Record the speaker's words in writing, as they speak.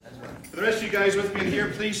The rest of you guys with me in here,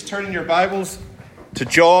 please turn in your Bibles to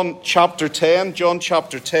John chapter 10. John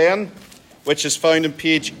chapter 10, which is found in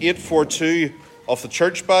page 842 of the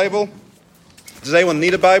Church Bible. Does anyone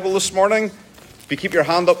need a Bible this morning? If you keep your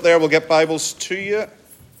hand up there, we'll get Bibles to you.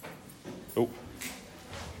 Oh.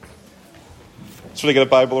 Somebody get a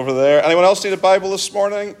Bible over there. Anyone else need a Bible this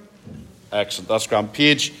morning? Excellent, that's grand.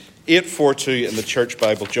 Page 842 in the Church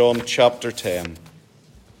Bible, John chapter 10.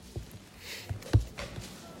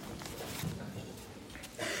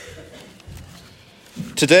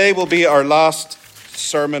 Today will be our last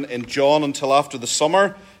sermon in John until after the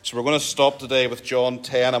summer. So we're going to stop today with John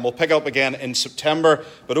 10 and we'll pick up again in September.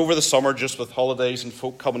 But over the summer, just with holidays and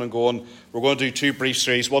folk coming and going, we're going to do two brief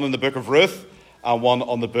series, one in the book of Ruth and one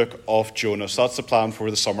on the book of Jonah. So that's the plan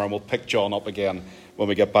for the summer, and we'll pick John up again when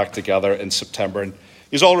we get back together in September. And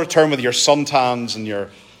you all return with your suntans and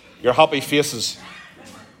your happy faces.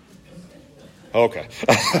 Okay.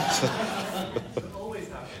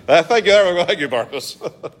 Thank you, Barnabas.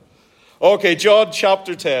 Okay, John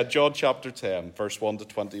chapter 10, verse 1 to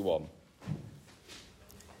 21.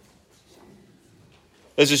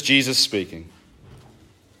 This is Jesus speaking.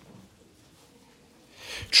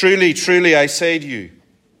 Truly, truly, I say to you,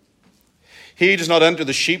 he does not enter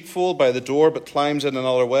the sheepfold by the door, but climbs in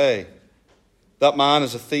another way. That man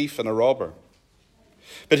is a thief and a robber.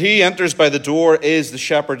 But he who enters by the door is the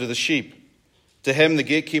shepherd of the sheep. To him the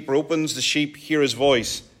gatekeeper opens, the sheep hear his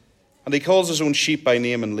voice, and he calls his own sheep by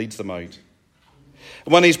name and leads them out.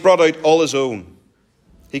 And when he's brought out all his own,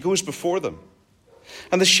 he goes before them.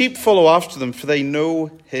 And the sheep follow after them, for they know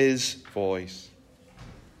his voice.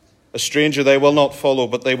 A stranger they will not follow,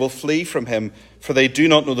 but they will flee from him, for they do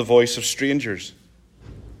not know the voice of strangers.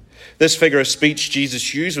 This figure of speech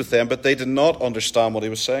Jesus used with them, but they did not understand what he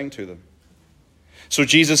was saying to them. So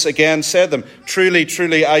Jesus again said to them, Truly,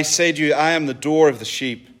 truly, I say to you, I am the door of the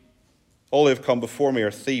sheep. All who have come before me are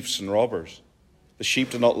thieves and robbers. The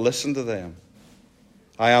sheep do not listen to them.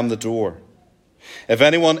 I am the door. If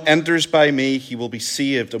anyone enters by me, he will be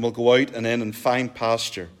saved and will go out and in and find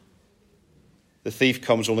pasture. The thief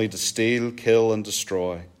comes only to steal, kill, and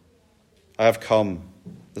destroy. I have come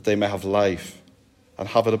that they may have life and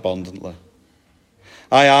have it abundantly.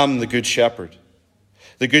 I am the good shepherd.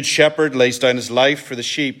 The good shepherd lays down his life for the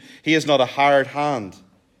sheep. He is not a hired hand.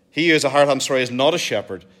 He who is a hired hand, is not a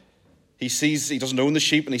shepherd. He doesn't own the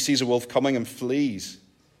sheep, and he sees a wolf coming and flees.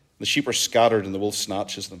 The sheep are scattered, and the wolf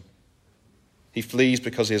snatches them. He flees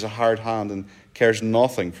because he has a hired hand and cares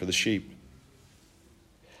nothing for the sheep.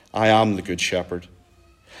 I am the good shepherd.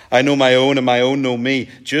 I know my own, and my own know me,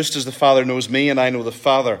 just as the Father knows me, and I know the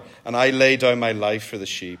Father, and I lay down my life for the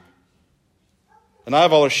sheep. And I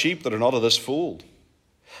have other sheep that are not of this fold.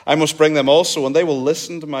 I must bring them also, and they will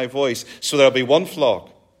listen to my voice. So there will be one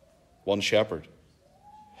flock, one shepherd.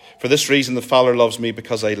 For this reason the Father loves me,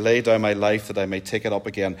 because I lay down my life that I may take it up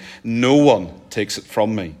again. No one takes it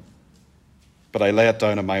from me, but I lay it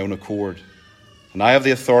down on my own accord. And I have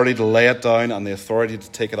the authority to lay it down and the authority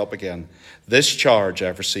to take it up again. This charge I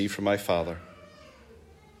have received from my Father.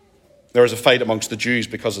 There was a fight amongst the Jews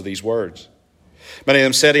because of these words. Many of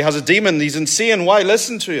them said, he has a demon, he's insane, why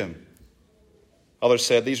listen to him? Others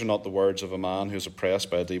said, these are not the words of a man who is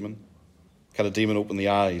oppressed by a demon. Can a demon open the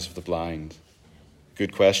eyes of the blind?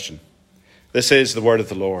 Good question. This is the word of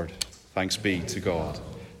the Lord. Thanks be to God.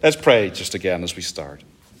 Let's pray just again as we start.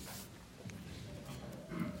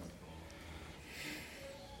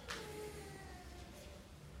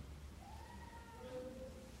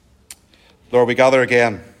 Lord, we gather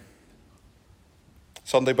again,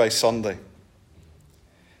 Sunday by Sunday.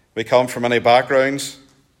 We come from many backgrounds,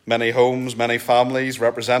 many homes, many families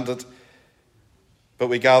represented, but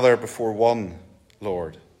we gather before one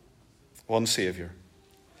Lord, one Saviour.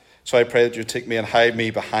 So I pray that you take me and hide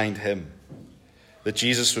me behind him, that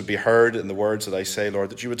Jesus would be heard in the words that I say,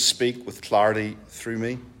 Lord, that you would speak with clarity through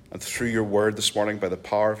me and through your word this morning by the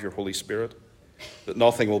power of your Holy Spirit, that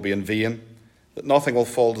nothing will be in vain, that nothing will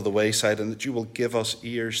fall to the wayside, and that you will give us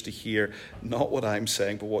ears to hear not what I'm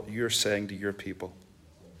saying, but what you're saying to your people.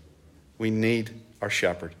 We need our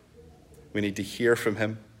shepherd. We need to hear from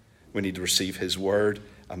him. We need to receive his word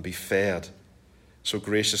and be fed. So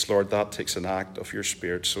gracious Lord, that takes an act of your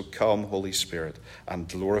Spirit. So come, Holy Spirit, and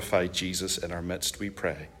glorify Jesus in our midst, we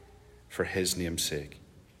pray, for his name's sake.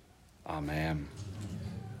 Amen.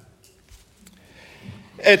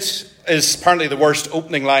 It is apparently the worst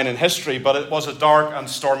opening line in history, but it was a dark and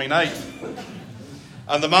stormy night.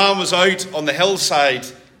 And the man was out on the hillside,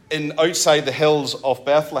 outside the hills of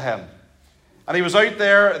Bethlehem. And he was out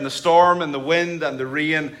there in the storm and the wind and the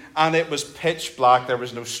rain, and it was pitch black. There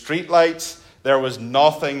was no street lights. There was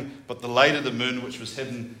nothing but the light of the moon, which was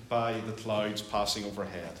hidden by the clouds passing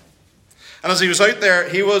overhead. And as he was out there,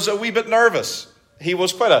 he was a wee bit nervous. He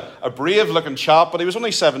was quite a brave-looking chap, but he was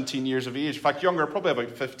only 17 years of age. In fact, younger, probably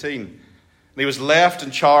about 15. And he was left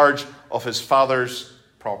in charge of his father's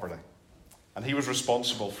property. And he was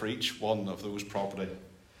responsible for each one of those property.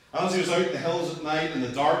 And as he was out in the hills at night in the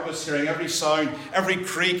darkness, hearing every sound, every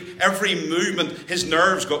creak, every movement, his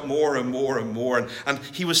nerves got more and more and more. And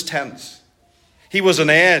he was tense. He was on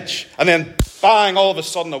edge. And then, bang, all of a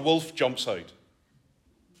sudden a wolf jumps out.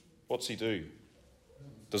 What's he do?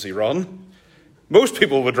 Does he run? Most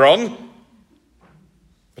people would run.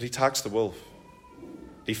 But he attacks the wolf.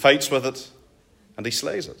 He fights with it, and he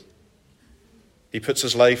slays it. He puts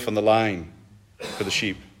his life on the line for the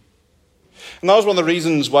sheep. And that was one of the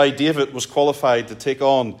reasons why David was qualified to take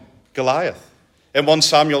on Goliath. In 1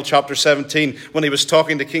 Samuel chapter 17, when he was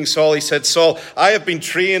talking to King Saul, he said, Saul, I have been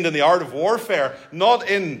trained in the art of warfare, not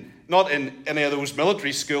in any of those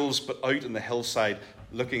military schools, but out in the hillside,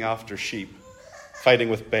 looking after sheep, fighting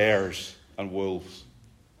with bears and wolves.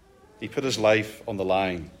 He put his life on the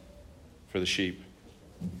line for the sheep.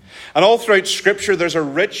 And all throughout Scripture, there's a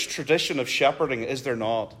rich tradition of shepherding, is there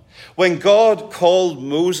not? When God called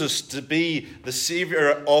Moses to be the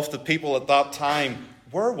savior of the people at that time,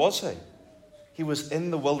 where was he? He was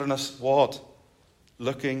in the wilderness, what?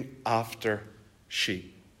 Looking after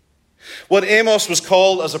sheep. When Amos was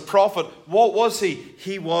called as a prophet, what was he?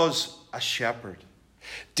 He was a shepherd.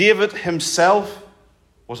 David himself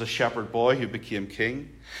was a shepherd boy who became king.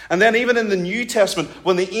 And then even in the New Testament,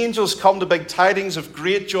 when the angels come to big tidings of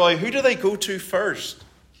great joy, who do they go to first?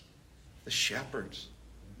 The shepherds.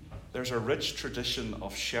 There's a rich tradition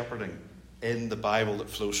of shepherding in the Bible that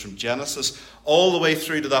flows from Genesis all the way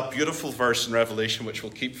through to that beautiful verse in Revelation, which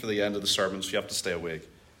we'll keep for the end of the sermon, so you have to stay awake.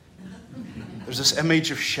 There's this image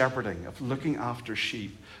of shepherding, of looking after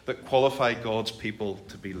sheep, that qualify God's people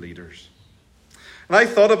to be leaders. And I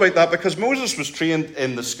thought about that because Moses was trained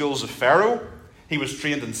in the schools of Pharaoh. He was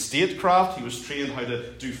trained in statecraft. He was trained how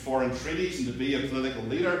to do foreign treaties and to be a political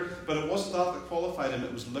leader. But it wasn't that qualified him.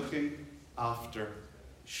 It was looking after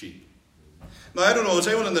sheep. Now, I don't know, has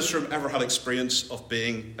anyone in this room ever had experience of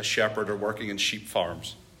being a shepherd or working in sheep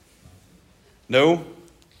farms? No?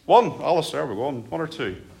 One. Alice, there we go. One or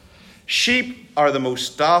two. Sheep are the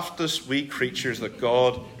most daftest wee creatures that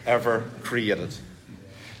God ever created.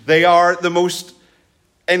 They are the most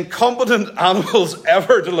incompetent animals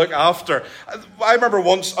ever to look after. I remember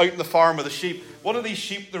once out in the farm with a sheep. One of these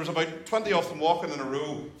sheep, there was about 20 of them walking in a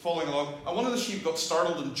row, following along, and one of the sheep got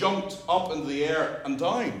startled and jumped up into the air and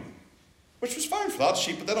down, which was fine for that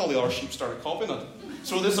sheep, but then all the other sheep started copying it.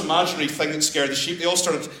 So this imaginary thing that scared the sheep, they all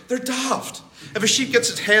started, they're daft. If a sheep gets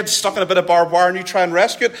its head stuck in a bit of barbed wire and you try and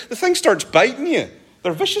rescue it, the thing starts biting you.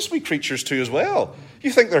 They're vicious wee creatures too as well.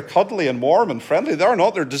 You think they're cuddly and warm and friendly. They're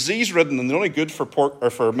not. They're disease-ridden and they're only good for pork or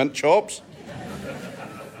for mint chops.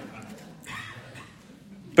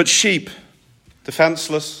 But sheep,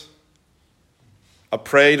 defenseless, a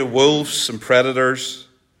prey to wolves and predators,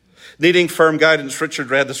 needing firm guidance. Richard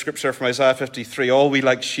read the scripture from Isaiah 53. All we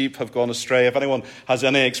like sheep have gone astray. If anyone has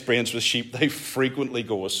any experience with sheep, they frequently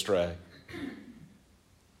go astray.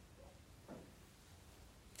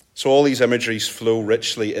 So all these imageries flow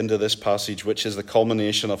richly into this passage, which is the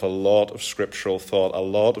culmination of a lot of scriptural thought, a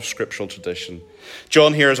lot of scriptural tradition.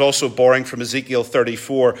 John here is also borrowing from Ezekiel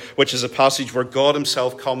 34, which is a passage where God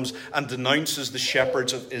himself comes and denounces the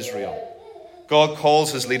shepherds of Israel. God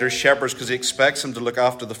calls his leaders shepherds because he expects them to look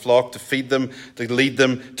after the flock, to feed them, to lead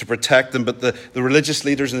them, to protect them. But the religious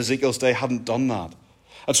leaders in Ezekiel's day hadn't done that.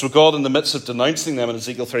 And so God, in the midst of denouncing them in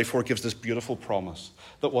Ezekiel 34, gives this beautiful promise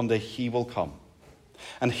that one day he will come.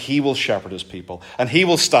 And he will shepherd his people. And he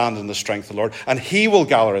will stand in the strength of the Lord. And he will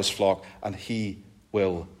gather his flock. And he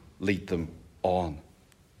will lead them on.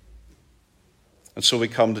 And so we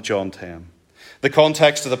come to John 10. The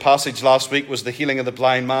context of the passage last week was the healing of the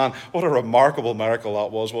blind man. What a remarkable miracle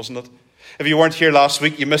that was, wasn't it? If you weren't here last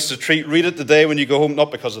week, you missed a treat. Read it today when you go home,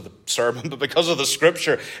 not because of the sermon, but because of the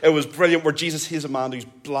scripture. It was brilliant, where Jesus heals a man who's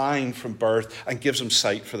blind from birth and gives him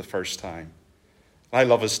sight for the first time. I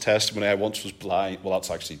love his testimony. I once was blind. Well, that's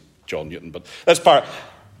actually John Newton, but that's part.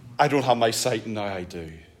 I don't have my sight, and now I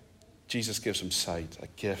do. Jesus gives him sight, a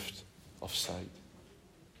gift of sight.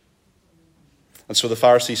 And so the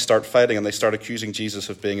Pharisees start fighting, and they start accusing Jesus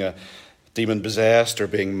of being a demon-possessed, or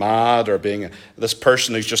being mad, or being this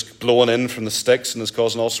person who's just blowing in from the sticks and is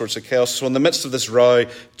causing all sorts of chaos. So in the midst of this row,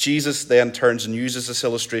 Jesus then turns and uses this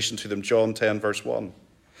illustration to them. John 10, verse 1.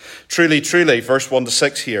 Truly, truly, verse 1 to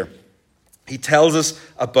 6 here. He tells us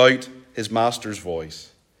about his master's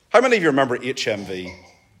voice. How many of you remember HMV?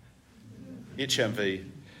 HMV.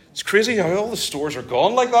 It's crazy how all the stores are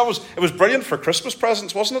gone. Like it was brilliant for Christmas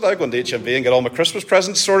presents, wasn't it? I go into HMV and get all my Christmas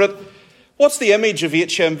presents sorted. What's the image of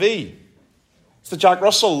HMV? It's the Jack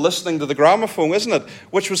Russell listening to the gramophone, isn't it?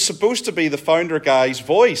 Which was supposed to be the founder guy's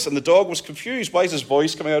voice. And the dog was confused. Why is his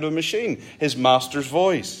voice coming out of a machine? His master's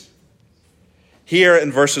voice. Here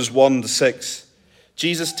in verses 1 to 6,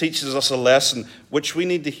 Jesus teaches us a lesson which we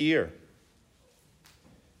need to hear.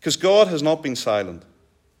 Because God has not been silent.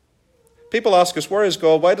 People ask us, where is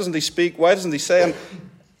God? Why doesn't he speak? Why doesn't he say? And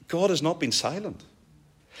God has not been silent.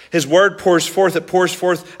 His word pours forth. It pours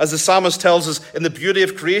forth, as the psalmist tells us, in the beauty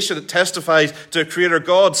of creation. It testifies to a creator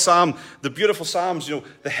God. The beautiful Psalms,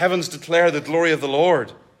 the heavens declare the glory of the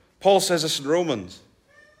Lord. Paul says this in Romans.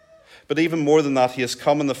 But even more than that, he has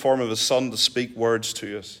come in the form of his Son to speak words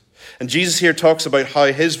to us. And Jesus here talks about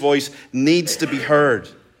how his voice needs to be heard.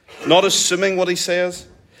 Not assuming what he says,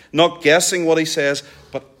 not guessing what he says,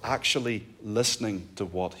 but actually listening to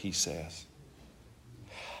what he says.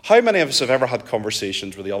 How many of us have ever had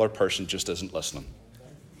conversations where the other person just isn't listening?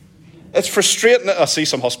 It's frustrating. I see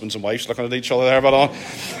some husbands and wives looking at each other there, but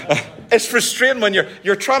it's frustrating when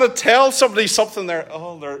you're trying to tell somebody something.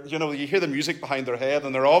 You hear the music behind their head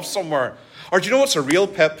and they're off somewhere. Or do you know what's a real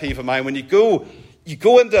pet peeve of mine? When you go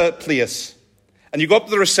into a place and you go up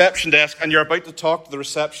to the reception desk and you're about to talk to the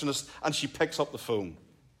receptionist and she picks up the phone.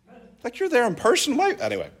 Like, you're there in person. Why?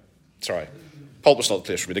 Anyway, sorry. Pulpit's not the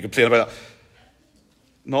place for me to complain about that.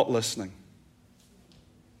 Not listening.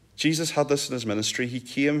 Jesus had this in his ministry. He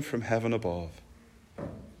came from heaven above.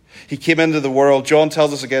 He came into the world. John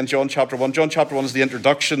tells us again, John chapter 1. John chapter 1 is the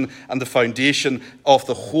introduction and the foundation of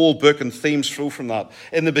the whole book, and themes flow from that.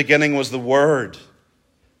 In the beginning was the Word.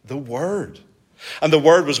 The Word. And the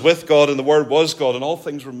Word was with God, and the Word was God, and all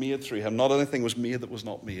things were made through him. Not anything was made that was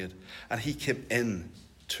not made. And he came in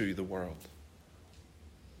to the world.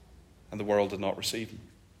 And the world did not receive him.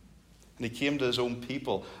 And he came to his own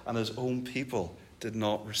people, and his own people did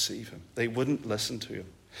not receive him. They wouldn't listen to him.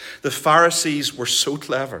 The Pharisees were so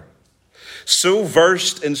clever, so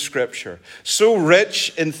versed in Scripture, so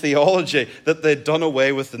rich in theology, that they'd done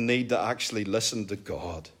away with the need to actually listen to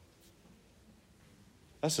God.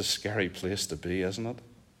 That's a scary place to be, isn't it?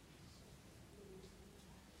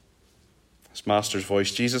 His master's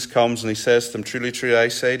voice. Jesus comes and he says to them, truly, truly, I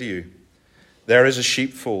say to you, there is a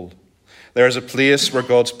sheepfold. There is a place where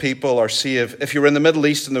God's people are saved. If you were in the Middle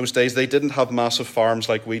East in those days, they didn't have massive farms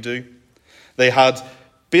like we do. They had,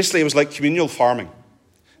 basically it was like communal farming.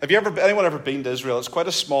 Have anyone ever been to Israel? It's quite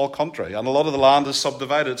a small country, and a lot of the land is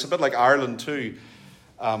subdivided. It's a bit like Ireland too.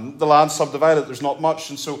 The land's subdivided, there's not much,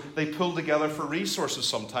 and so they pull together for resources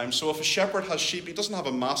sometimes. So if a shepherd has sheep, he doesn't have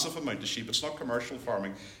a massive amount of sheep. It's not commercial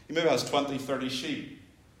farming. He maybe has 20, 30 sheep.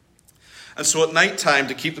 And so at night time,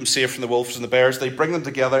 to keep them safe from the wolves and the bears, they bring them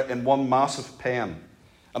together in one massive pen.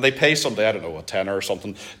 And they pay somebody, I don't know, a tenner or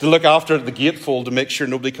something, to look after the gatefold to make sure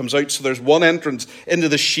nobody comes out. So there's one entrance into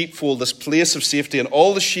the sheepfold, this place of safety, and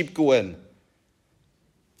all the sheep go in.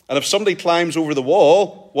 And if somebody climbs over the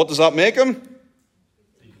wall, what does that make him?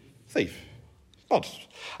 Thief.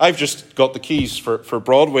 I've just got the keys for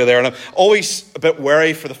Broadway there, and I'm always a bit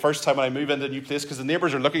wary for the first time when I move into a new place, because the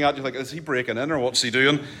neighbours are looking at you like, is he breaking in or what's he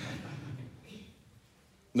doing?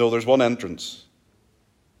 No, there's one entrance.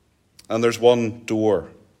 And there's one door.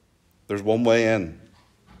 There's one way in.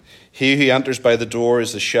 He who enters by the door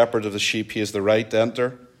is the shepherd of the sheep. He has the right to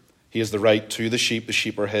enter. He has the right to the sheep. The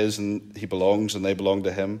sheep are his, and he belongs, and they belong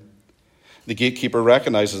to him. The gatekeeper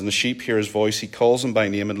recognizes, and the sheep hear his voice. He calls them by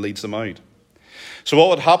name and leads them out. So what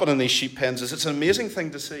would happen in these sheep pens is it's an amazing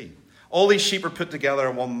thing to see. All these sheep are put together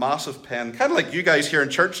in one massive pen, kind of like you guys here in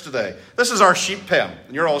church today. This is our sheep pen,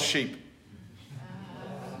 and you're all sheep.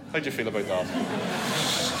 How do you feel about that?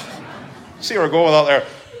 See where we're going with that there.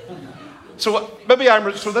 So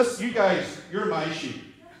you guys, you're my sheep.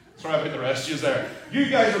 Sorry about the rest of you there. You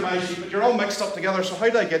guys are my sheep, but you're all mixed up together, so how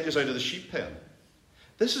do I get you out of the sheep pen?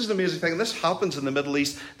 This is an amazing thing. This happens in the Middle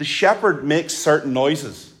East. The shepherd makes certain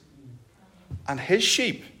noises, and his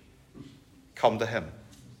sheep come to him.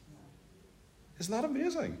 Isn't that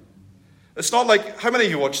amazing? It's not like, how many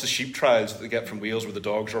of you watch the sheep trials that they get from Wales where the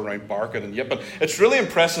dogs are around barking and yipping? It's really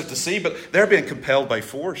impressive to see, but they're being compelled by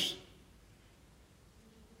force.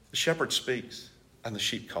 The shepherd speaks, and the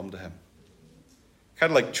sheep come to him.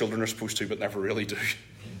 Kind of like children are supposed to, but never really do.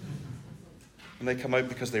 And they come out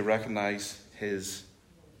because they recognize his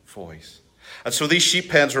voice. And so these sheep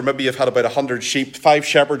pens, where maybe you've had about 100 sheep, 5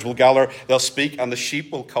 shepherds will gather, they'll speak, and the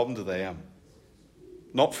sheep will come to them.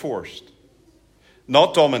 Not forced.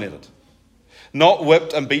 Not dominated. Not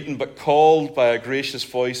whipped and beaten, but called by a gracious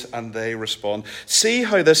voice, and they respond. See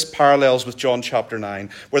how this parallels with John chapter 9,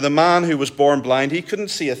 where the man who was born blind, he couldn't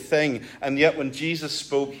see a thing, and yet when Jesus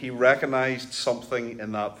spoke, he recognized something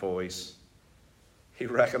in that voice. He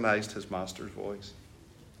recognized his master's voice.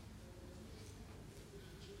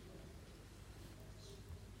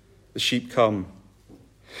 The sheep come.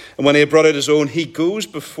 And when he had brought out his own, he goes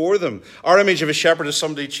before them. Our image of a shepherd is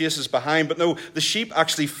somebody who chases behind. But no, the sheep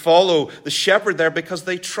actually follow the shepherd there because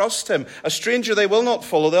they trust him. A stranger they will not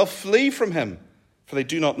follow. They'll flee from him, for they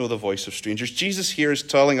do not know the voice of strangers. Jesus here is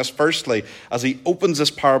telling us, firstly, as he opens this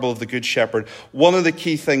parable of the good shepherd, one of the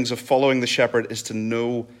key things of following the shepherd is to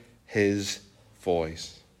know his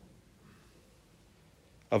voice.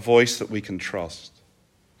 A voice that we can trust.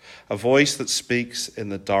 A voice that speaks in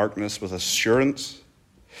the darkness with assurance,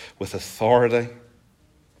 with authority,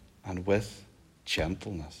 and with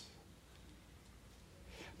gentleness.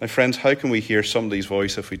 My friends, how can we hear somebody's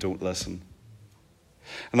voice if we don't listen?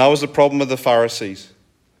 And that was the problem with the Pharisees.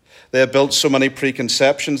 They had built so many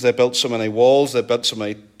preconceptions, they built so many walls, they built so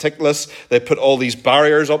many tick lists, they put all these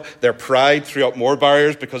barriers up. Their pride threw up more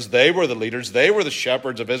barriers because they were the leaders, they were the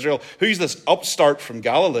shepherds of Israel. Who's this upstart from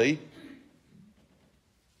Galilee?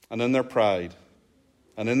 And in their pride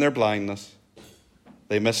and in their blindness,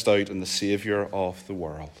 they missed out on the Savior of the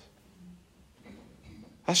world.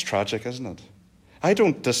 That's tragic, isn't it?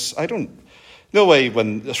 No way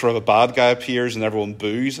when sort of a bad guy appears and everyone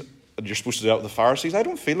boos and you're supposed to do that with the Pharisees. I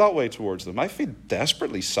don't feel that way towards them. I feel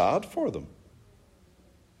desperately sad for them.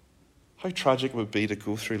 How tragic it would be to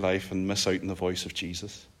go through life and miss out on the voice of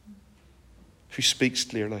Jesus, who speaks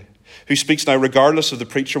clearly, who speaks now regardless of the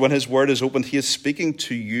preacher. When his word is opened, he is speaking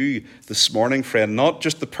to you this morning, friend, not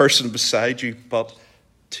just the person beside you, but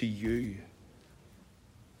to you.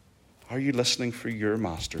 Are you listening for your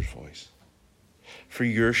master's voice? For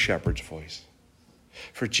your shepherd's voice?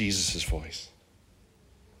 For Jesus' voice?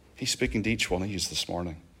 He's speaking to each one of you this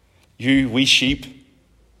morning. You, wee sheep,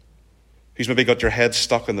 who's maybe got your head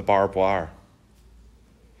stuck in the barbed wire,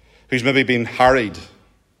 who's maybe been harried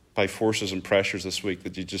by forces and pressures this week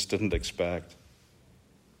that you just didn't expect.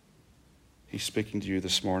 He's speaking to you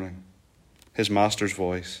this morning. His master's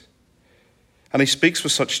voice. And he speaks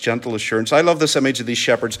with such gentle assurance. I love this image of these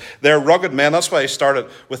shepherds. They're rugged men. That's why I started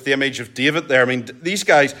with the image of David there. I mean, these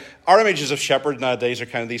guys, our images of shepherds nowadays are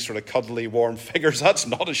kind of these sort of cuddly, warm figures. That's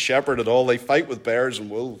not a shepherd at all. They fight with bears and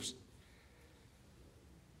wolves.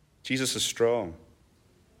 Jesus is strong,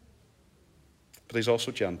 but he's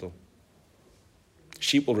also gentle.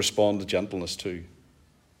 Sheep will respond to gentleness too.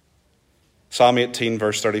 Psalm 18,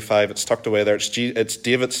 verse 35, it's tucked away there. It's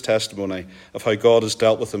David's testimony of how God has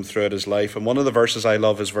dealt with him throughout his life. And one of the verses I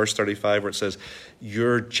love is verse 35, where it says,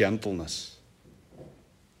 your gentleness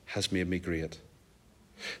has made me great.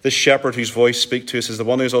 This shepherd whose voice speaks to us is the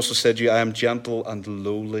one who has also said to you, I am gentle and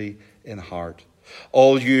lowly in heart.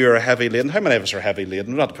 All you are heavy laden. How many of us are heavy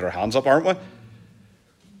laden? We have to put our hands up, aren't we?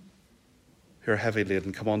 Who are heavy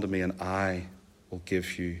laden, come unto me and I will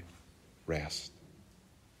give you rest.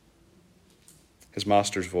 His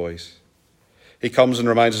master's voice. He comes and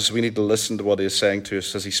reminds us we need to listen to what he is saying to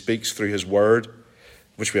us as he speaks through his word,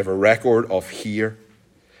 which we have a record of here.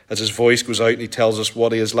 As his voice goes out and he tells us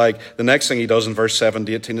what he is like. The next thing he does in verse 7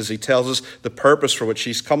 to 18 is he tells us the purpose for which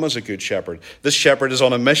he's come as a good shepherd. This shepherd is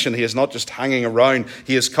on a mission. He is not just hanging around.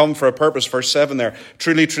 He has come for a purpose. Verse 7 there.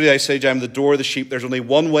 Truly, truly, I say to you, I am the door of the sheep. There's only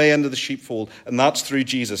one way into the sheepfold, and that's through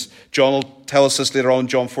Jesus. John will tell us this later on in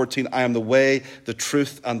John 14. I am the way, the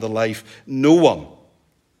truth, and the life. No one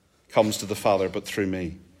comes to the Father but through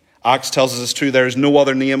me. Acts tells us this too. There is no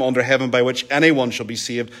other name under heaven by which anyone shall be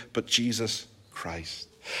saved but Jesus Christ.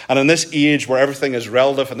 And in this age where everything is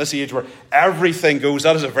relative, in this age where everything goes,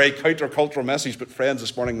 that is a very countercultural message. But friends,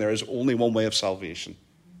 this morning there is only one way of salvation.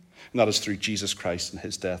 And that is through Jesus Christ and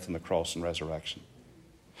his death on the cross and resurrection.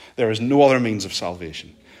 There is no other means of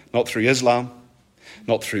salvation. Not through Islam,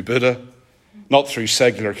 not through Buddha, not through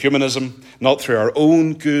secular humanism, not through our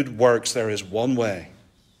own good works. There is one way.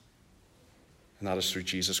 And that is through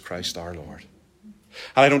Jesus Christ our Lord.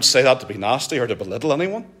 And I don't say that to be nasty or to belittle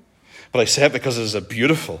anyone. But I say it because it is a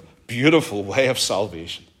beautiful, beautiful way of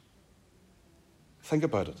salvation. Think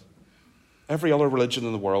about it. Every other religion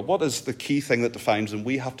in the world, what is the key thing that defines them?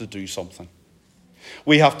 We have to do something.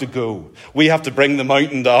 We have to go. We have to bring the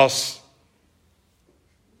mountain to us.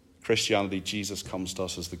 Christianity, Jesus comes to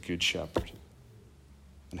us as the good shepherd.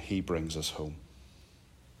 And he brings us home.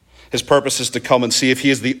 His purpose is to come and see if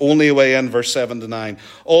he is the only way in, verse 7 to 9.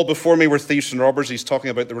 All before me were thieves and robbers. He's talking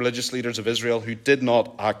about the religious leaders of Israel who did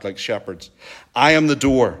not act like shepherds. I am the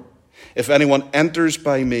door. If anyone enters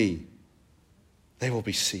by me, they will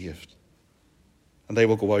be saved. and they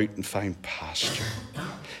will go out and find pasture.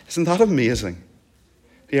 Isn't that amazing?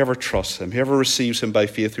 Whoever trusts him, whoever receives him by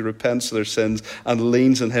faith, who repents of their sins and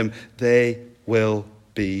leans on him, they will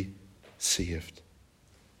be saved.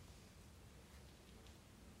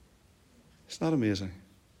 Isn't that amazing?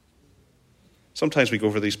 Sometimes we go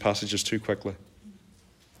over these passages too quickly.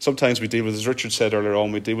 Sometimes we deal with, as Richard said earlier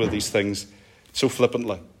on, we deal with these things so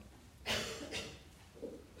flippantly.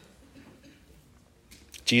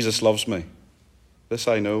 Jesus loves me. This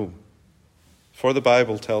I know, for the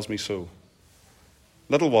Bible tells me so.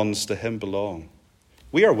 Little ones to him belong.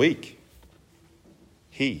 We are weak.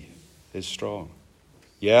 He is strong.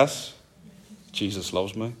 Yes, Jesus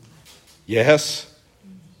loves me. Yes,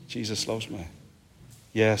 Jesus loves me.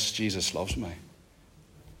 Yes, Jesus loves me.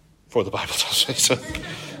 For the Bible tells me so.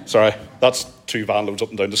 Sorry, that's 2 van loads up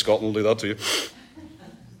and down to Scotland will do that to you.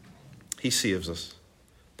 He saves us.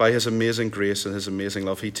 By his amazing grace and his amazing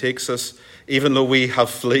love, he takes us, even though we have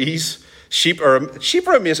fleas. Sheep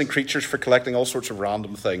are amazing creatures for collecting all sorts of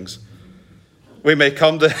random things. We may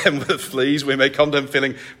come to him with fleas. We may come to him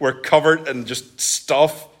feeling we're covered in just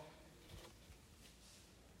stuff.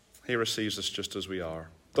 He receives us just as we are.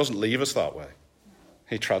 Doesn't leave us that way.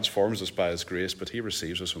 He transforms us by his grace, but he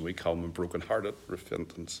receives us when we come in broken-hearted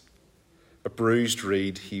repentance. A bruised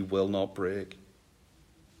reed he will not break,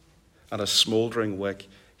 and a smouldering wick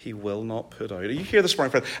he will not put out. Are you here this morning,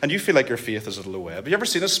 friend, and you feel like your faith is at a low ebb? Have you ever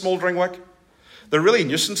seen a smouldering wick? They're really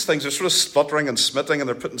nuisance things. They're sort of spluttering and smitting, and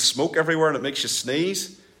they're putting smoke everywhere, and it makes you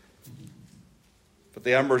sneeze. But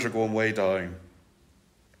the embers are going way down.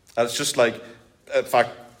 And it's just like, in fact,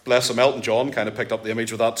 bless him, Elton John kind of picked up the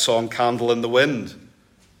image with that song, Candle in the Wind.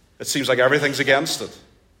 It seems like everything's against it.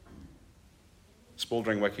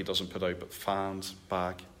 Smouldering wick he doesn't put out, but fans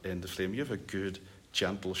back into flame. You have a good,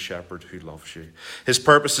 gentle shepherd who loves you. His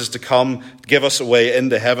purpose is to come, give us a way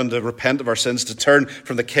into heaven, to repent of our sins, to turn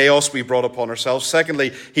from the chaos we brought upon ourselves.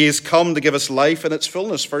 Secondly, he has come to give us life in its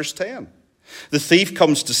fullness. Verse 10. The thief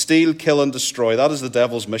comes to steal, kill, and destroy. That is the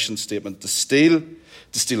devil's mission statement. To steal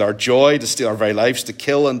our joy, to steal our very lives, to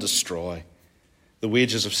kill and destroy. The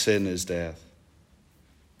wages of sin is death.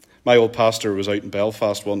 My old pastor was out in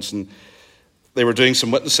Belfast once, and they were doing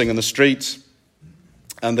some witnessing in the streets,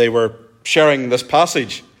 and they were sharing this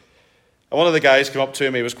passage. And one of the guys came up to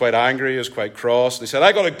him. He was quite angry. He was quite cross. And he said,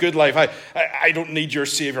 I got a good life. I don't need your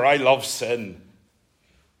Savior. I love sin.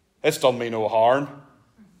 It's done me no harm.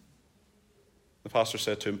 The pastor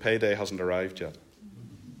said to him, payday hasn't arrived yet.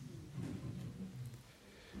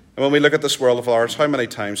 And when we look at this world of ours, how many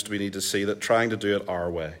times do we need to see that trying to do it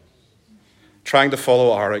our way, trying to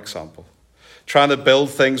follow our example, trying to build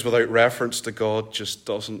things without reference to God just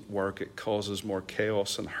doesn't work. It causes more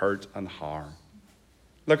chaos and hurt and harm.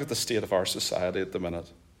 Look at the state of our society at the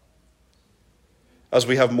minute. As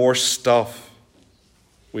we have more stuff,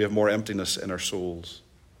 we have more emptiness in our souls.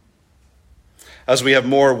 As we have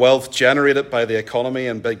more wealth generated by the economy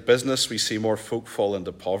and big business, we see more folk fall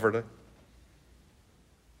into poverty.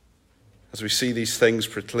 As we see these things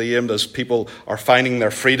proclaimed, as people are finding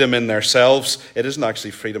their freedom in themselves, it isn't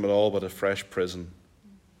actually freedom at all, but a fresh prison.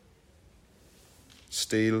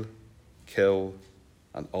 Steal, kill,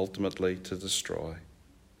 and ultimately to destroy.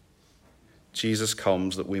 Jesus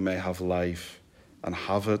comes that we may have life and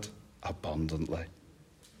have it abundantly.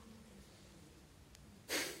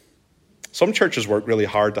 Some churches work really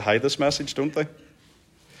hard to hide this message, don't they?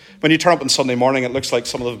 When you turn up on Sunday morning, it looks like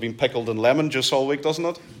some of them have been pickled in lemon juice all week, doesn't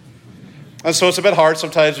it? And so it's a bit hard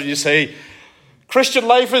sometimes when you say, Christian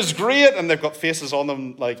life is great, and they've got faces on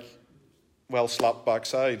them like well-slapped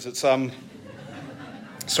backsides. It's,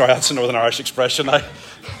 sorry, that's a Northern Irish expression.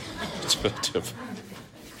 It's a bit too.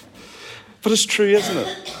 But it's true, isn't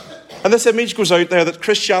it? And this image goes out there that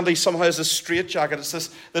Christianity somehow is a straitjacket. It's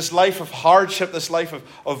this life of hardship, this life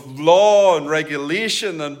of law and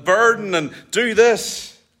regulation and burden and do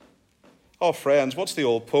this. Oh, friends, what's the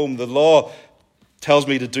old poem? The law tells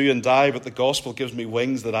me to do and die, but the gospel gives me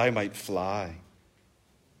wings that I might fly.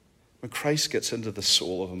 When Christ gets into the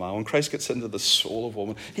soul of a man, when Christ gets into the soul of a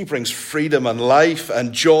woman, he brings freedom and life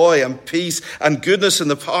and joy and peace and goodness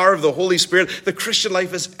and the power of the Holy Spirit. The Christian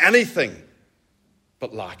life is anything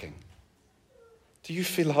but lacking. Do you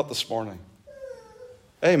feel that this morning?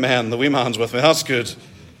 Amen. The wee man's with me. That's good.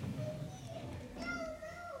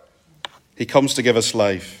 He comes to give us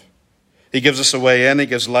life. He gives us a way in. He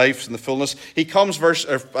gives life in the fullness. He comes, verse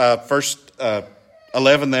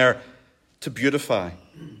 11 there, to beautify.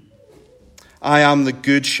 I am the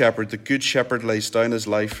good shepherd. The good shepherd lays down his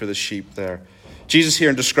life for the sheep there. Jesus here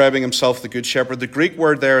in describing himself, the good shepherd, the Greek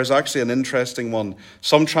word there is actually an interesting one.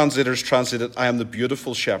 Some translators translate it, I am the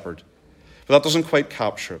beautiful shepherd. But that doesn't quite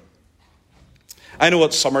capture it. I know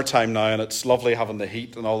it's summertime now and it's lovely having the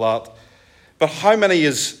heat and all that. But how many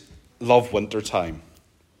love winter time?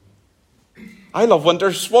 I love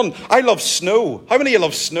winter. I love snow. How many of you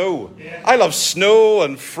love snow? Yeah. I love snow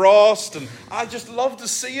and frost, and I just love to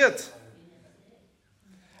see it.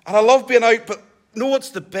 And I love being out, but know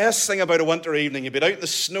what's the best thing about a winter evening? You've been out in the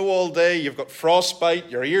snow all day, you've got frostbite,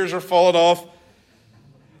 your ears are falling off.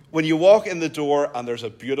 When you walk in the door and there's a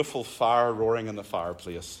beautiful fire roaring in the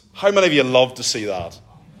fireplace. How many of you love to see that?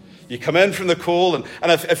 You come in from the cold, and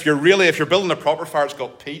if you're building a proper fire, it's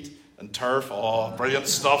got peat and turf. Oh, brilliant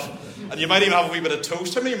stuff. And you might even have a wee bit of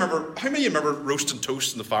toast. How many of you remember roasting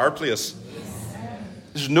toast in the fireplace?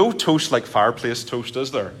 There's no toast like fireplace toast,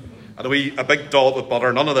 is there? And a big dollop of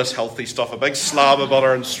butter, none of this healthy stuff, a big slab of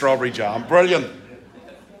butter and strawberry jam. Brilliant.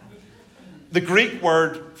 The Greek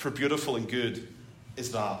word for beautiful and good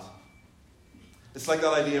is that. It's like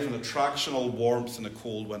that idea of an attractional warmth in a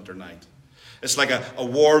cold winter night. It's like a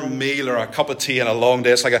warm meal or a cup of tea on a long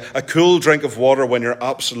day. It's like a cool drink of water when you're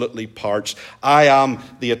absolutely parched. I am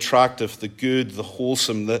the attractive, the good, the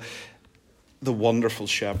wholesome, the wonderful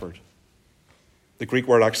shepherd. The Greek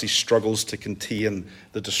word actually struggles to contain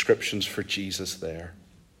the descriptions for Jesus there.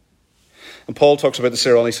 And Paul talks about this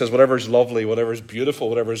here on. He says, whatever is lovely, whatever is beautiful,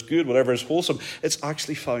 whatever is good, whatever is wholesome, it's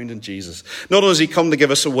actually found in Jesus. Not only has he come to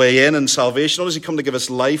give us a way in salvation, not only has he come to give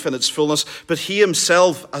us life in its fullness, but he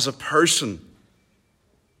himself as a person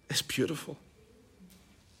is beautiful.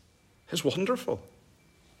 Is wonderful.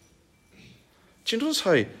 Do you notice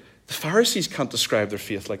how the Pharisees can't describe their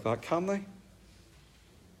faith like that, can they?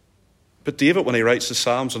 But David, when he writes the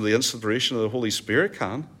Psalms under the inspiration of the Holy Spirit,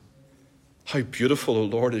 can. How beautiful, O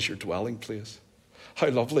Lord, is your dwelling place. How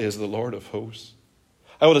lovely is the Lord of hosts.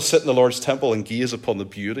 I want to sit in the Lord's temple and gaze upon the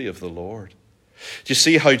beauty of the Lord. Do you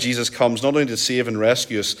see how Jesus comes not only to save and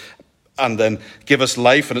rescue us and then give us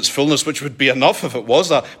life in its fullness, which would be enough if it was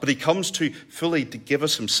that, but he comes to fully to give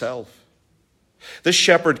us himself. This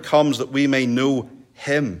shepherd comes that we may know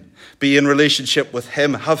him, be in relationship with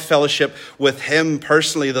him, have fellowship with him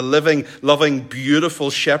personally, the living, loving, beautiful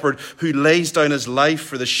shepherd who lays down his life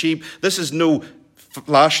for the sheep. This is no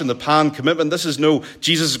flash in the pan commitment. This is no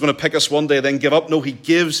Jesus is going to pick us one day then give up. No, he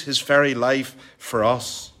gives his very life for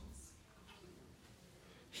us.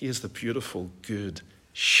 He is the beautiful, good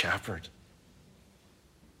shepherd.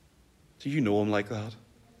 Do you know him like that?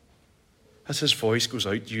 As his voice goes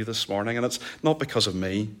out to you this morning, and it's not because of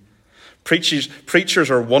me.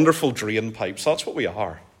 Preachers are wonderful drain pipes. That's what we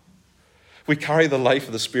are. We carry the life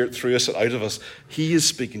of the Spirit through us and out of us. He is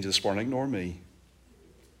speaking to you this morning, nor me.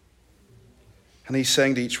 And he's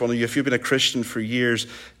saying to each one of you, if you've been a Christian for years,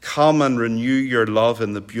 come and renew your love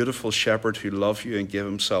in the beautiful shepherd who loved you and gave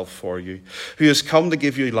himself for you, who has come to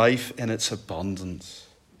give you life in its abundance,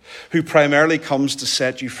 who primarily comes to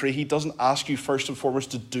set you free. He doesn't ask you first and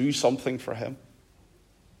foremost to do something for him.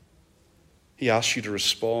 He asks you to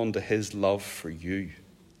respond to his love for you.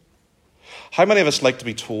 How many of us like to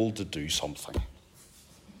be told to do something?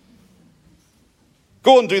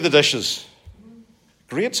 Go and do the dishes.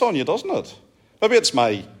 Grates on you, doesn't it? Maybe it's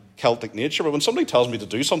my Celtic nature, but when somebody tells me to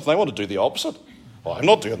do something, I want to do the opposite. Well, I'm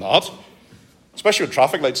not doing that. Especially when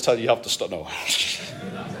traffic lights tell you have to stop. No.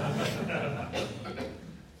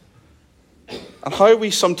 And how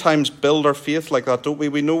we sometimes build our faith like that, don't we?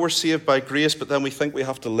 We know we're saved by grace, but then we think we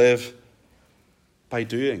have to live by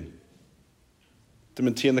doing to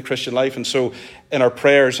maintain the Christian life. And so in our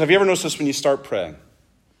prayers, have you ever noticed this when you start praying?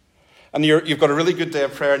 And you've got a really good day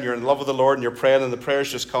of prayer and you're in love with the Lord and you're praying and the prayers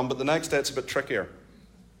just come, but the next day it's a bit trickier.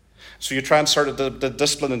 So you try and start the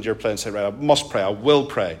discipline into your prayer and say, right, I must pray, I will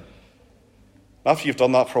pray. After you've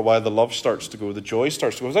done that for a while, the love starts to go, the joy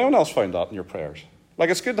starts to go. Has anyone else found that in your prayers? Like,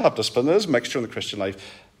 it's good to have discipline. There is a mixture in the Christian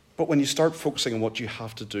life. But when you start focusing on what you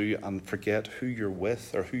have to do and forget who you're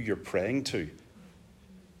with or who you're praying to,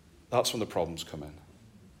 that's when the problems come in.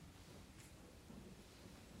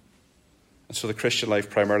 And so the Christian life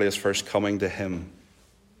primarily is first coming to him,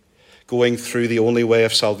 going through the only way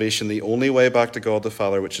of salvation, the only way back to God the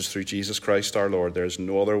Father, which is through Jesus Christ our Lord. There is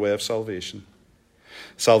no other way of salvation.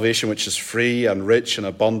 Salvation which is free and rich and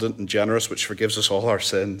abundant and generous, which forgives us all our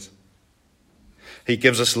sins. He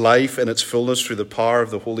gives us life in its fullness through the power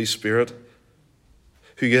of the Holy Spirit,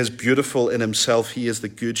 who is beautiful in himself. He is the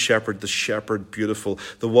good shepherd, the shepherd beautiful,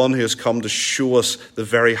 the one who has come to show us the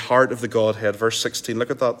very heart of the Godhead. Verse 16,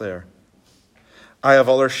 look at that there. I have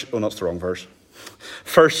other... that's the wrong verse.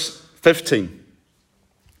 Verse 15.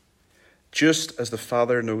 Just as the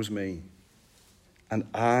Father knows me, and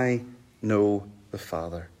I know the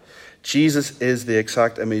Father, Jesus is the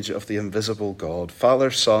exact image of the invisible God, Father,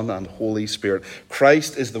 Son, and Holy Spirit.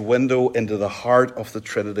 Christ is the window into the heart of the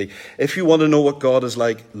Trinity. If you want to know what God is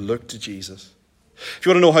like, look to Jesus. If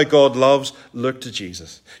you want to know how God loves, look to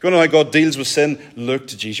Jesus. If you want to know how God deals with sin, look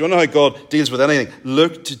to Jesus. You want to know how God deals with anything,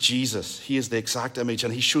 look to Jesus. He is the exact image,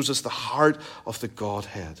 and he shows us the heart of the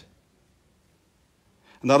Godhead.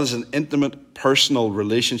 And that is an intimate, personal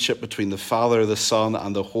relationship between the Father, the Son,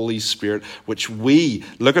 and the Holy Spirit, which we,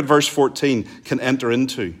 look at verse 14, can enter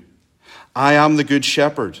into. I am the good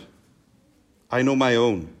shepherd. I know my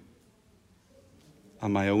own,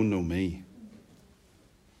 and my own know me.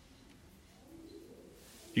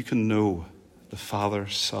 You can know the Father,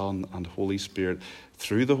 Son, and Holy Spirit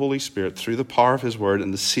through the Holy Spirit, through the power of his word,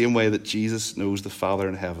 in the same way that Jesus knows the Father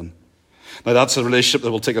in heaven. Now, that's a relationship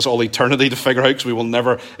that will take us all eternity to figure out, because we will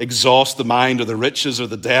never exhaust the mind or the riches or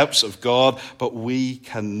the depths of God, but we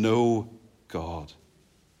can know God,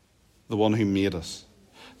 the one who made us,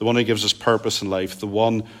 the one who gives us purpose in life, the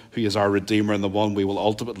one who is our Redeemer, and the one we will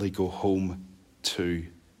ultimately go home to.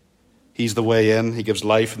 He's the way in. He gives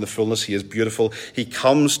life in the fullness. He is beautiful. He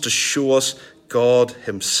comes to show us God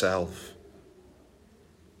himself.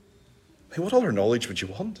 Hey, what other knowledge would you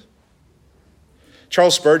want?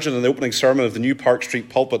 Charles Spurgeon, in the opening sermon of the New Park Street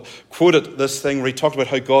pulpit, quoted this thing where he talked about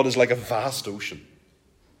how God is like a vast ocean.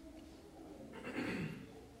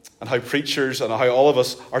 And how preachers and how all of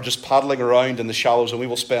us are just paddling around in the shallows, and we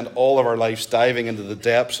will spend all of our lives diving into the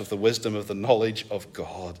depths of the wisdom of the knowledge of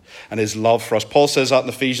God and his love for us. Paul says that in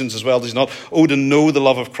Ephesians as well, does he not? Oh, to know the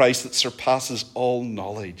love of Christ that surpasses all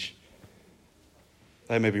knowledge,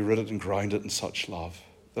 that I may be rooted and grounded in such love,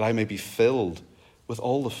 that I may be filled with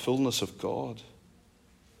all the fullness of God.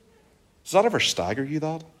 Does that ever stagger you,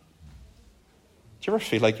 that? Do you ever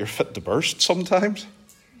feel like you're fit to burst sometimes?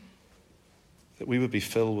 That we would be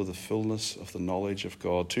filled with the fullness of the knowledge of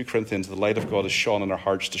God. 2 Corinthians, the light of God is shone in our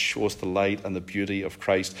hearts to show us the light and the beauty of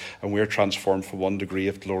Christ, and we're transformed from one degree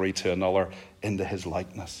of glory to another into his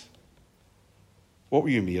likeness. What were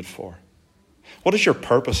you made for? What is your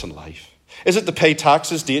purpose in life? Is it to pay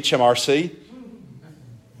taxes to HMRC?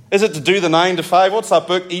 Is it to do the 9 to 5? What's that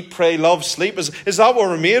book? Eat, pray, love, sleep. Is that what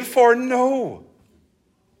we're made for? No.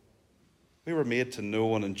 We were made to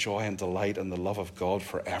know and enjoy and delight in the love of God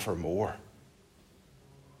forevermore.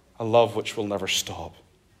 A love which will never stop.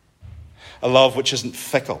 A love which isn't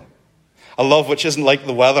fickle. A love which isn't like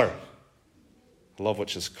the weather. A love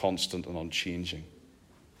which is constant and unchanging.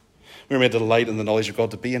 We were made to delight in the knowledge of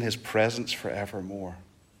God, to be in his presence forevermore.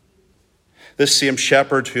 This same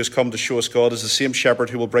shepherd who has come to show us God is the same shepherd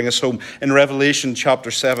who will bring us home. In Revelation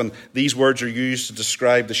chapter 7, these words are used to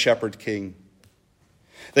describe the shepherd king.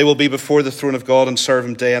 They will be before the throne of God and serve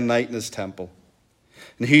him day and night in his temple.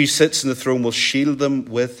 And he who sits in the throne will shield them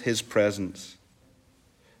with his presence.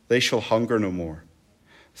 They shall hunger no more,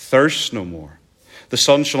 thirst no more. The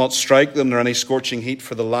sun shall not strike them, nor any scorching heat,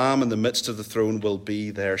 for the Lamb in the midst of the throne will be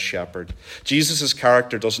their shepherd. Jesus'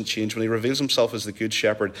 character doesn't change. When he reveals himself as the good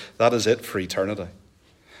shepherd, that is it for eternity.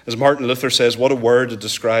 As Martin Luther says, what a word to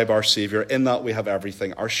describe our Saviour. In that we have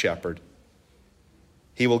everything, our shepherd.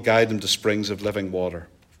 He will guide them to springs of living water.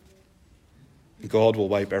 And God will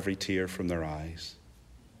wipe every tear from their eyes.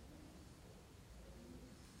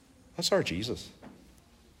 That's our Jesus.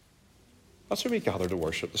 That's who we gather to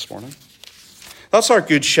worship this morning. That's our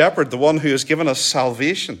good shepherd, the one who has given us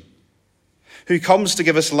salvation, who comes to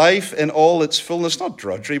give us life in all its fullness, not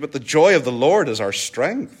drudgery, but the joy of the Lord is our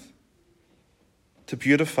strength, to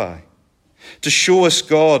beautify, to show us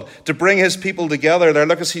God, to bring his people together. There,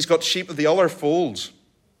 look, as he's got sheep of the other folds.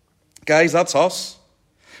 Guys, that's us.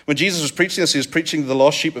 When Jesus was preaching this, he was preaching to the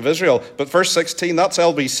lost sheep of Israel. But verse 16, that's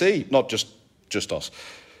LBC, not just us.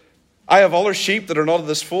 I have other sheep that are not of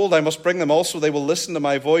this fold. I must bring them also. They will listen to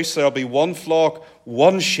my voice. There will be one flock,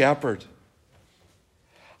 one shepherd.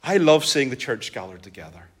 I love seeing the church gathered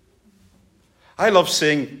together. I love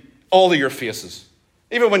seeing all of your faces,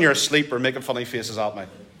 even when you're asleep or making funny faces at me.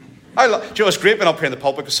 Do you know, it's great being up here in the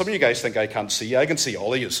pulpit because some of you guys think I can't see you. I can see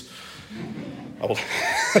all of you.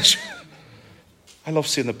 I love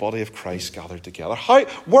seeing the body of Christ gathered together.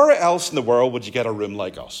 Where else in the world would you get a room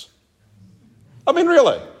like us? I mean,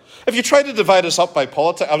 really? If you try to divide us up by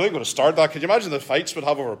politics, I'm not going to start that. Can you imagine the fights we'd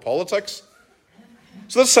have over politics?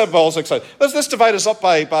 So let's set politics aside. Let's divide us up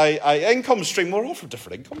by income stream. We're all from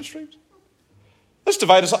different income streams. Let's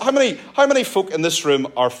divide us up. How many folk in this room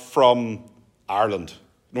are from Ireland,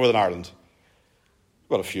 Northern Ireland?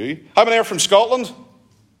 We've got a few. How many are from Scotland?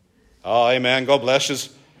 Oh, amen. God bless you.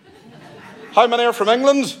 How many are from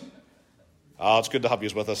England? Oh, it's good to have you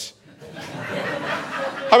with us.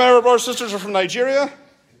 How many of our brothers and sisters are from Nigeria?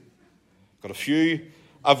 Got a few.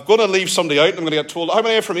 I'm going to leave somebody out and I'm going to get told, how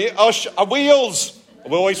many are from you? Oh, Wales.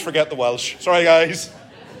 We always forget the Welsh. Sorry, guys.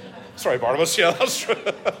 Sorry, Barnabas. Yeah, that's true.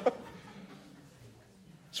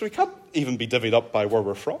 So we can't even be divvied up by where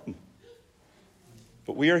we're from.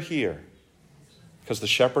 But we are here because the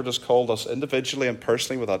shepherd has called us individually and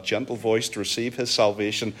personally with that gentle voice to receive his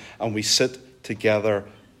salvation, and we sit together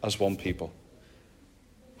as one people.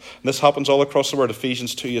 And this happens all across the world.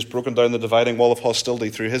 Ephesians 2 has broken down the dividing wall of hostility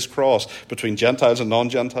through his cross between Gentiles and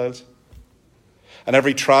non-Gentiles. And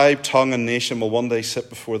every tribe, tongue, and nation will one day sit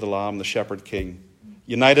before the Lamb, the Shepherd King.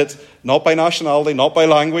 United, not by nationality, not by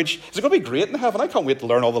language. Is it going to be great in heaven? I can't wait to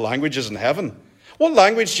learn all the languages in heaven. What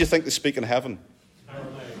language do you think they speak in heaven?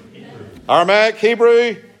 Aramaic,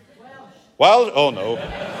 Hebrew? Welsh? Oh, no.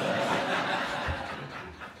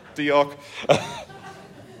 Diok.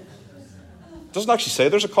 Doesn't actually say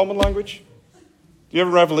there's a common language. Do you have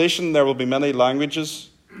a revelation? There will be many languages,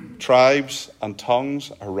 tribes, and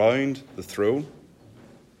tongues around the throne.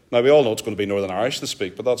 Now, we all know it's going to be Northern Irish to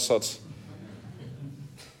speak, but that's...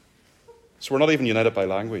 So we're not even united by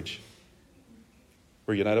language.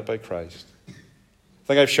 We're united by Christ. I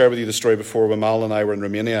think I've shared with you the story before when Mal and I were in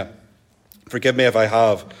Romania. Forgive me if I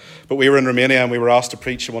have. But we were in Romania and we were asked to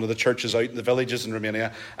preach in one of the churches out in the villages in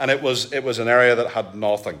Romania. And it was an area that had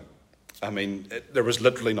nothing. I mean, there was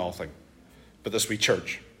literally nothing but this wee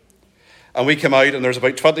church. And we came out and there was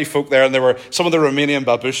about 20 folk there, and there were some of the Romanian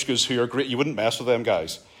babushkas who are great. You wouldn't mess with them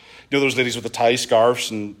guys. You know those ladies with the tie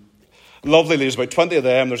scarves and lovely ladies, about 20 of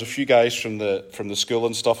them. There's a few guys from the school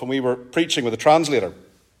and stuff, and we were preaching with a translator.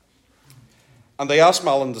 And they asked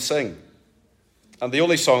Malin to sing. And the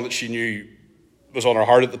only song that she knew was on her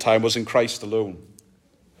heart at the time was In Christ Alone.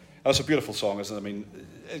 That's a beautiful song, isn't it? I mean,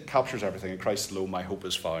 it captures everything. In Christ alone my hope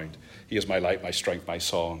is found. He is my light, my strength, my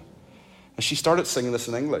song. And she started singing this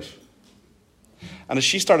in English. And as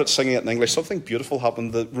she started singing it in English, something beautiful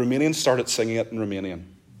happened. The Romanians started singing it in Romanian.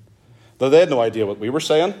 Now, they had no idea what we were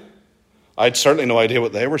saying. I had certainly no idea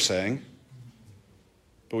what they were saying.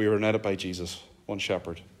 But we were united by Jesus, one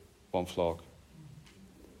shepherd, one flock.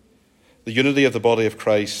 The unity of the body of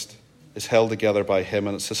Christ is held together by him,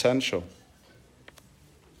 and it's essential.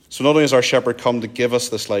 So not only has our shepherd come to give us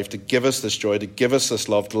this life, to give us this joy, to give us this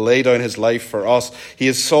love, to lay down his life for us, he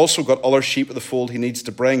has also got other sheep of the fold he needs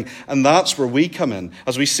to bring. And that's where we come in.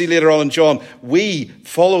 As we see later on in John, we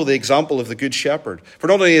follow the example of the Good Shepherd. For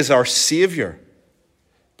not only is our Saviour,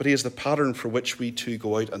 but he is the pattern for which we too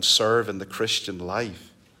go out and serve in the Christian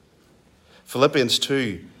life. Philippians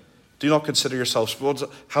 2, do not consider yourselves,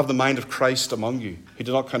 have the mind of Christ among you. He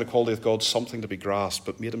did not count equality with God something to be grasped,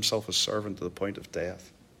 but made himself a servant to the point of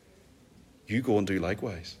death. You go and do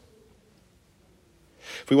likewise.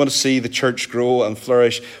 If we want to see the church grow and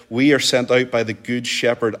flourish, we are sent out by the Good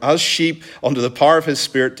Shepherd as sheep under the power of his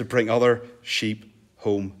Spirit to bring other sheep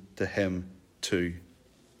home to him too.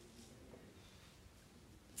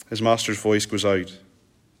 His master's voice goes out.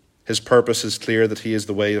 His purpose is clear, that he is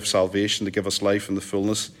the way of salvation, to give us life in the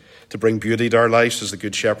fullness, to bring beauty to our lives as the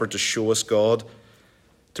Good Shepherd, to show us God,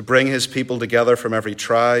 to bring his people together from every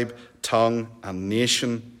tribe, tongue, and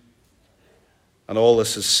nation. And all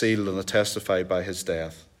this is sealed and testified by his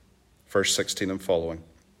death. Verse 16 and following.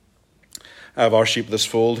 I have our sheep of this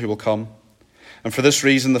fold who will come. And for this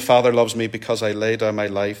reason the Father loves me, because I lay down my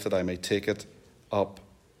life that I may take it up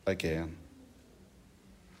again.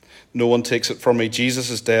 No one takes it from me.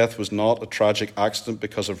 Jesus' death was not a tragic accident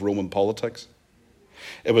because of Roman politics.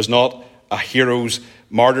 It was not a hero's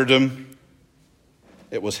martyrdom.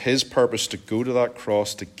 It was his purpose to go to that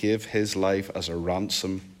cross, to give his life as a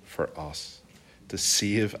ransom for us, to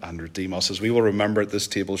save and redeem us. As we will remember at this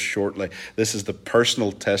table shortly, this is the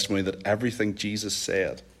personal testimony that everything Jesus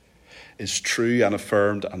said is true and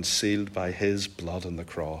affirmed and sealed by his blood on the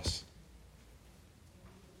cross.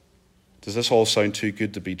 Does this all sound too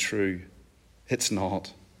good to be true? It's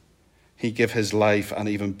not. He gave his life, and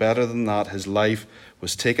even better than that, his life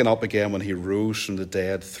was taken up again when he rose from the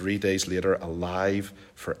dead 3 days later, alive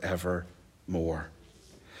forevermore.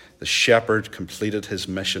 The shepherd completed his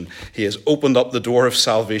mission. He has opened up the door of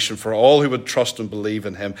salvation for all who would trust and believe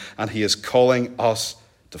in him, and he is calling us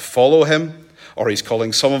to follow him, or he's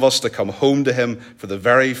calling some of us to come home to him for the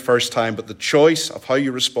very first time. But the choice of how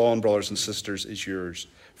you respond, brothers and sisters, is yours.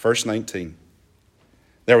 Verse 19.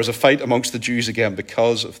 There was a fight amongst the Jews again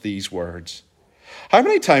because of these words. How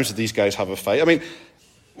many times did these guys have a fight? I mean,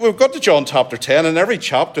 we've got to John chapter 10, and every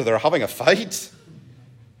chapter they're having a fight.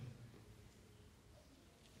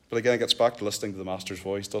 But again, it gets back to listening to the Master's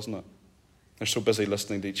voice, doesn't it? They're so busy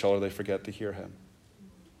listening to each other, they forget to hear him.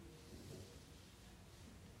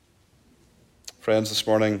 Friends, this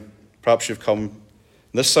morning, perhaps you've come, and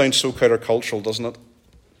this sounds so countercultural, doesn't it?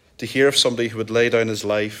 to hear of somebody who would lay down his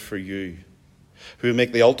life for you, who would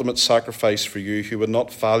make the ultimate sacrifice for you, who would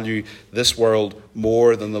not value this world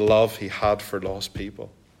more than the love he had for lost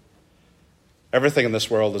people. Everything in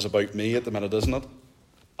this world is about me at the minute, isn't it?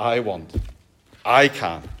 I want. I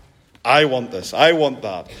can. I want this. I want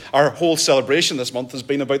that. Our whole celebration this month has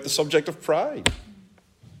been about the subject of pride.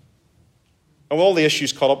 And all the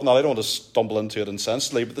issues caught up in that, I don't want to stumble into it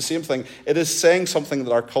insensibly, but the same thing, it is saying something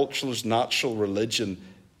that our culture's natural religion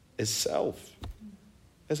is self.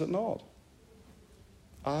 Is it not?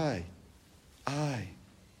 I.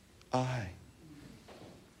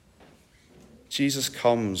 Jesus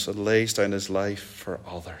comes and lays down his life for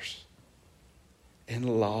others.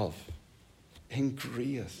 In love. In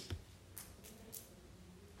grace.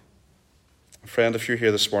 Friend, if you're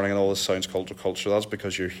here this morning and all this sounds culture, that's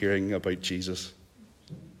because you're hearing about Jesus,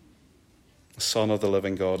 the Son of the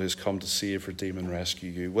living God who's come to save, redeem, and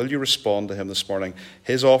rescue you. Will you respond to him this morning?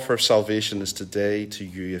 His offer of salvation is today to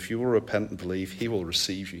you. If you will repent and believe, he will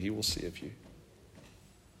receive you. He will save you.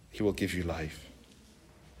 He will give you life.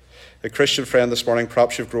 A Christian friend this morning,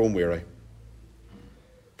 perhaps you've grown weary.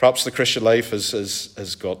 Perhaps the Christian life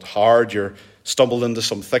has got hard. You're stumbled into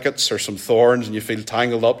some thickets or some thorns and you feel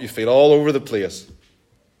tangled up. You feel all over the place.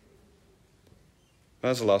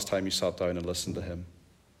 When's the last time you sat down and listened to him?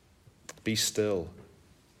 Be still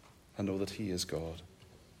and know that he is God.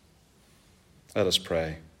 Let us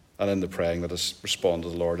pray. And in the praying, let us respond to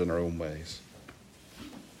the Lord in our own ways.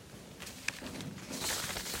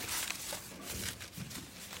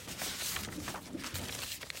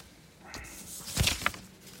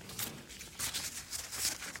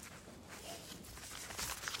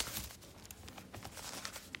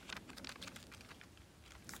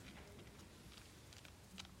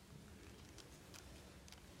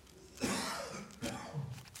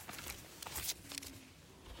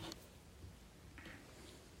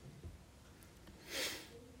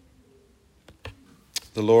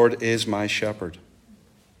 The Lord is my shepherd.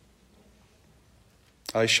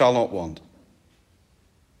 I shall not want.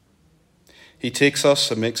 He takes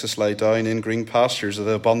us and makes us lie down in green pastures of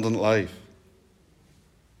the abundant life.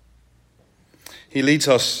 He leads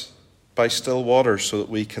us by still waters so that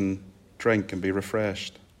we can drink and be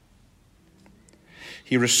refreshed.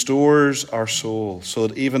 He restores our soul so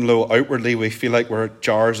that even though outwardly we feel like we're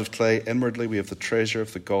jars of clay, inwardly we have the treasure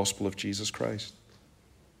of the gospel of Jesus Christ.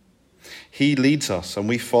 He leads us and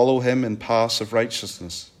we follow him in paths of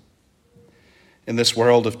righteousness. In this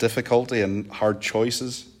world of difficulty and hard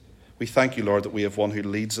choices, we thank you, Lord, that we have one who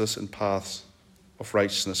leads us in paths of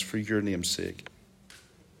righteousness for your name's sake.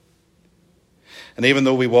 And even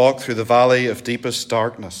though we walk through the valley of deepest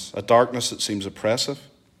darkness, a darkness that seems oppressive,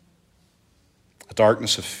 a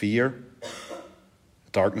darkness of fear,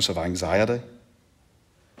 a darkness of anxiety,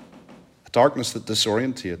 a darkness that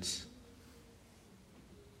disorientates,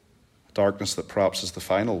 darkness that perhaps is the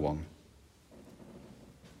final one,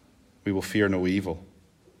 we will fear no evil.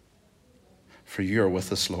 For you are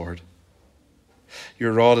with us, Lord.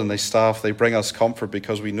 Your rod and thy staff, they bring us comfort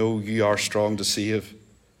because we know you are strong to save.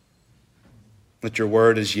 That your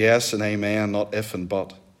word is yes and amen, not if and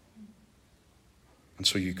but. And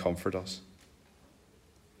so you comfort us.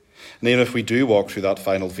 And even if we do walk through that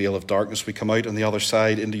final veil of darkness, we come out on the other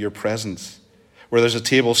side into your presence, where there's a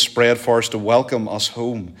table spread for us to welcome us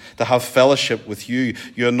home, to have fellowship with you.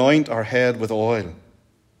 You anoint our head with oil.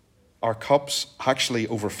 Our cups actually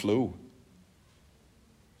overflow.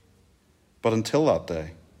 But until that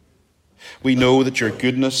day, we know that your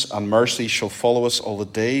goodness and mercy shall follow us all the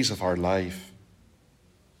days of our life.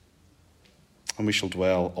 And we shall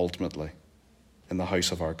dwell ultimately in the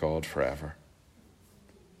house of our God forever.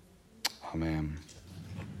 Amen.